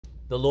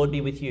The Lord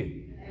be with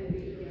you.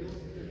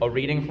 A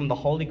reading from the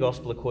Holy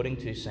Gospel according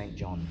to St.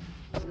 John.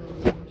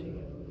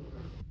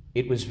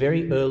 It was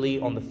very early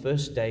on the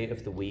first day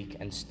of the week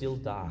and still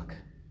dark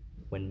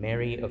when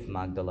Mary of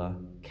Magdala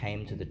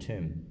came to the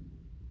tomb.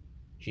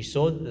 She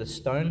saw that the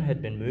stone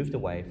had been moved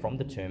away from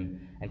the tomb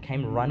and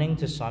came running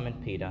to Simon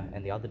Peter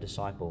and the other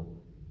disciple,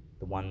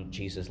 the one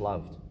Jesus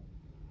loved.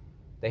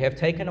 "They have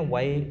taken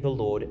away the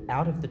Lord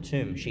out of the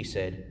tomb," she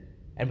said,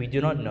 "and we do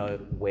not know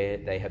where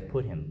they have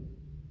put him."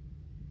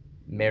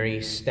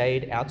 Mary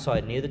stayed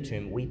outside near the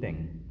tomb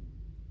weeping.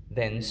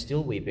 Then,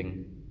 still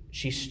weeping,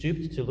 she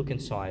stooped to look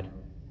inside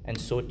and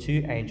saw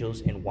two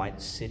angels in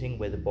white sitting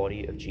where the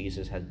body of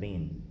Jesus had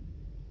been,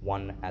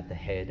 one at the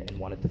head and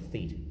one at the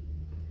feet.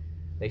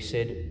 They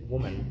said,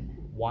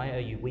 "Woman, why are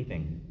you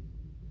weeping?"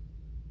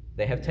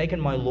 "They have taken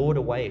my Lord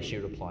away," she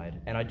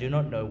replied, "and I do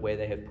not know where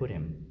they have put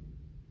him."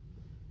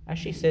 As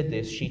she said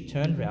this, she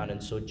turned round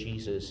and saw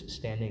Jesus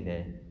standing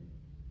there,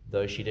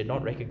 though she did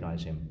not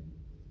recognize him.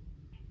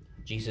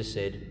 Jesus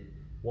said,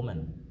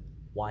 "Woman,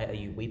 why are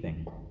you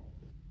weeping?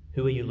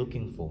 Who are you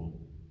looking for?"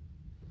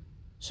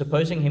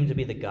 Supposing him to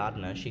be the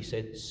gardener, she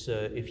said,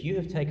 "Sir, if you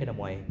have taken him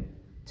away,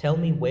 tell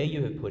me where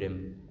you have put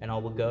him, and I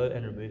will go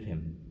and remove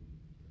him."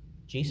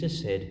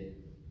 Jesus said,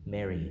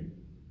 "Mary."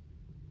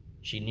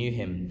 She knew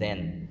him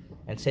then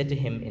and said to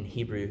him in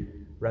Hebrew,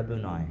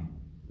 "Rabboni,"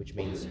 which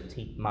means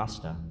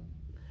master.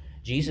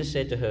 Jesus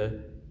said to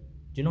her,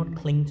 "Do not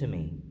cling to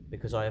me,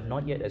 because I have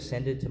not yet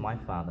ascended to my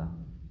Father,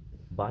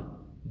 but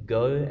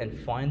go and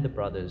find the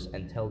brothers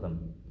and tell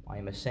them, I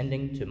am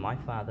ascending to my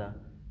Father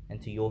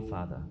and to your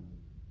Father,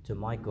 to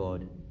my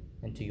God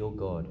and to your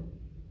God."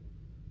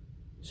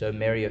 So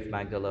Mary of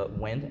Magdala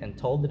went and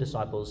told the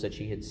disciples that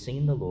she had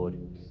seen the Lord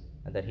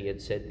and that he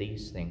had said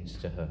these things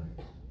to her.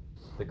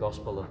 The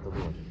Gospel of the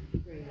Lord.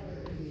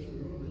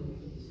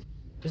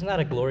 Isn't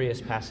that a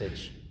glorious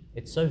passage?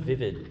 It's so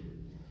vivid.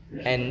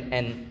 And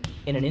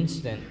in an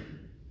instant,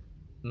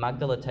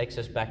 Magdala takes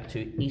us back to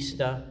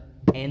Easter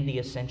and the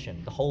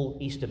Ascension, the whole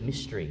Easter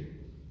mystery.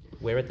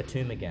 We're at the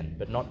tomb again,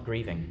 but not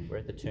grieving. We're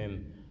at the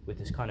tomb with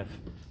this kind of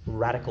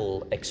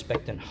radical,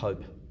 expectant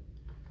hope.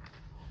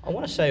 I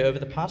want to say over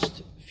the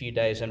past few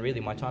days, and really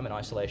my time in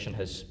isolation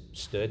has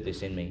stirred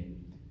this in me,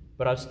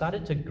 but I've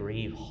started to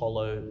grieve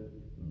hollow,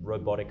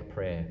 robotic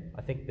prayer.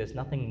 I think there's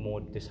nothing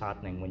more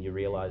disheartening when you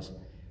realize,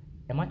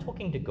 am I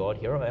talking to God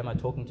here or am I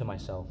talking to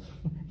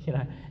myself? Who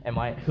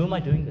am I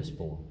doing this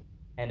for?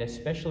 And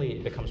especially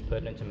it becomes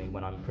pertinent to me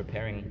when I'm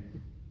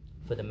preparing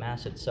for the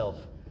Mass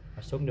itself. I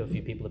was talking to a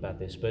few people about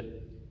this, but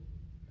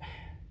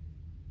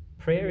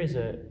prayer is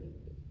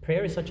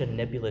such a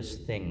nebulous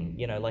thing.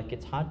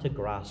 It's hard to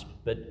grasp,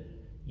 but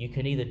you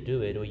can either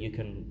do it or you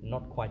can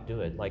not quite do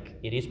it. Like,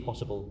 it is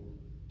possible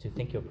to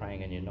think you're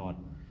praying and you're not,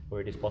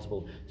 or it is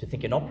possible to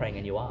think you're not praying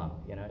and you are.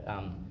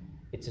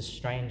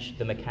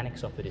 The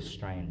mechanics of it is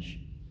strange.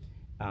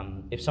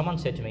 If someone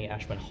said to me,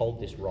 "Ashwin,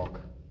 hold this rock,"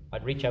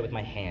 I'd reach out with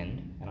my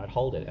hand and I'd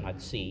hold it and I'd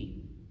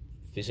see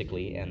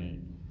physically,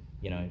 and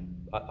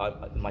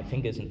my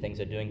fingers and things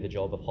are doing the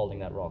job of holding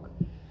that rock.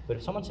 But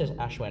if someone says,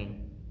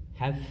 "Ashwin,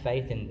 have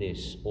faith in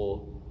this,"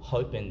 or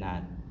 "hope in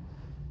that,"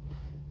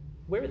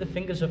 where are the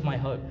fingers of my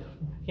hope?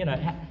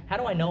 How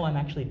do I know I'm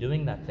actually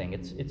doing that thing?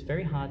 It's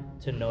very hard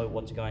to know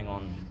what's going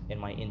on in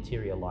my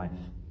interior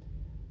life.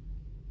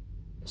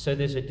 So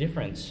there's a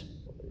difference.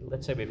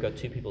 Let's say we've got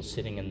two people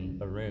sitting in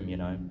a room,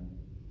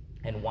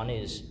 and one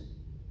is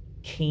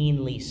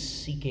keenly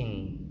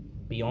seeking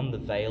beyond the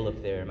veil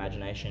of their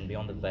imagination,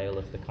 beyond the veil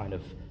of the kind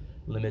of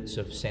limits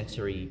of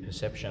sensory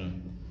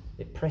perception.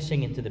 They're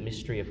pressing into the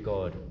mystery of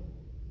God.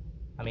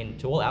 I mean,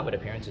 to all outward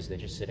appearances, they're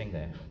just sitting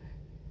there.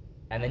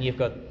 And then you've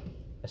got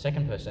a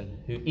second person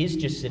who is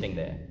just sitting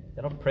there.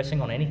 They're not pressing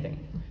on anything.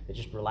 They're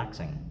just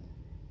relaxing.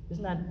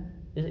 Isn't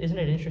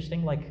it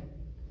interesting? Like,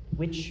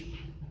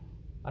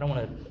 I don't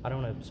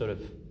want to sort of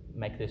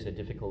make this a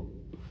difficult,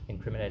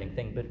 incriminating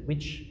thing, but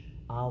which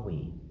are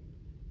we?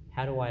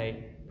 How do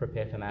I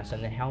prepare for Mass,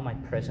 and then how am I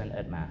present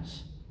at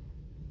Mass?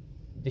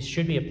 This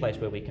should be a place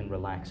where we can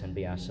relax and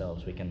be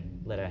ourselves. We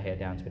can let our hair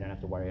down so we don't have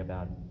to worry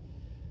about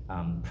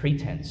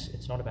pretense.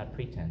 It's not about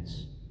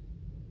pretense,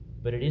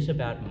 but it is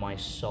about my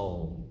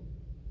soul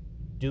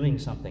doing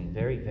something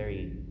very,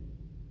 very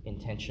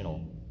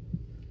intentional.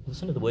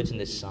 Listen to the words in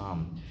this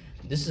psalm.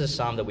 This is a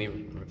psalm that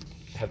we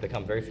have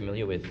become very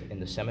familiar with in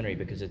the seminary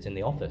because it's in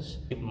the office.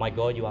 "My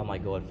God, you are my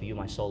God, for you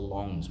my soul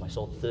longs. My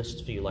soul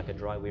thirsts for you like a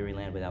dry, weary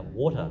land without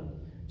water.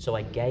 So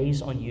I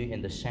gaze on you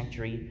in the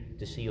sanctuary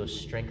to see your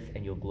strength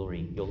and your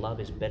glory. Your love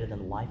is better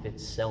than life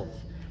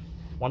itself."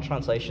 One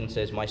translation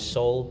says, "My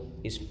soul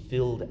is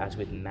filled as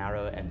with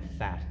marrow and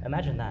fat."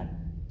 Imagine that.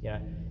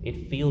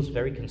 It feels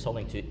very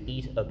consoling to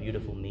eat a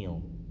beautiful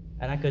meal,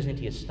 and that goes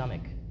into your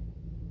stomach.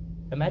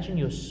 Imagine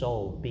your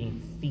soul being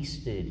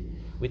feasted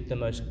with the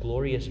most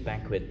glorious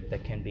banquet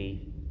that can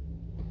be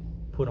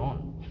put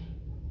on.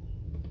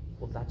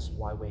 Well, that's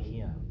why we're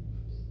here.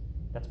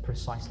 That's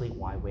precisely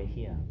why we're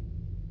here.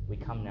 We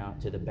come now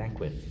to the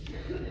banquet,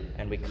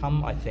 and we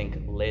come, I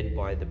think, led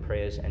by the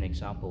prayers and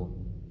example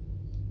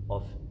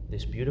of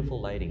this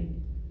beautiful lady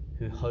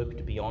who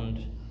hoped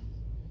beyond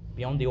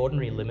the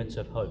ordinary limits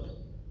of hope.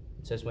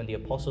 It says when the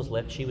apostles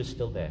left, she was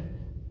still there.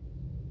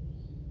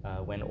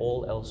 When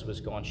all else was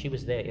gone, she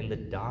was there in the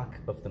dark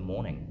of the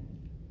morning.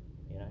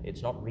 You know,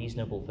 it's not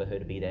reasonable for her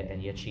to be there,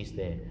 and yet she's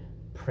there,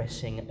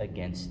 pressing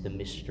against the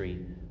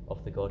mystery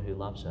of the God who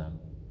loves her.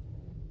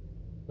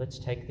 Let's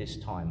take this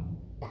time,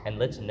 and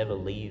let's never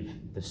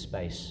leave the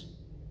space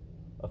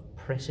of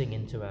pressing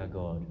into our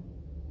God.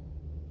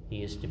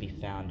 He is to be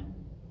found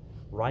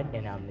right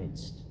in our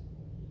midst,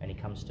 and he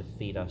comes to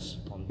feed us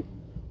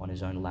on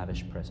his own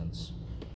lavish presence.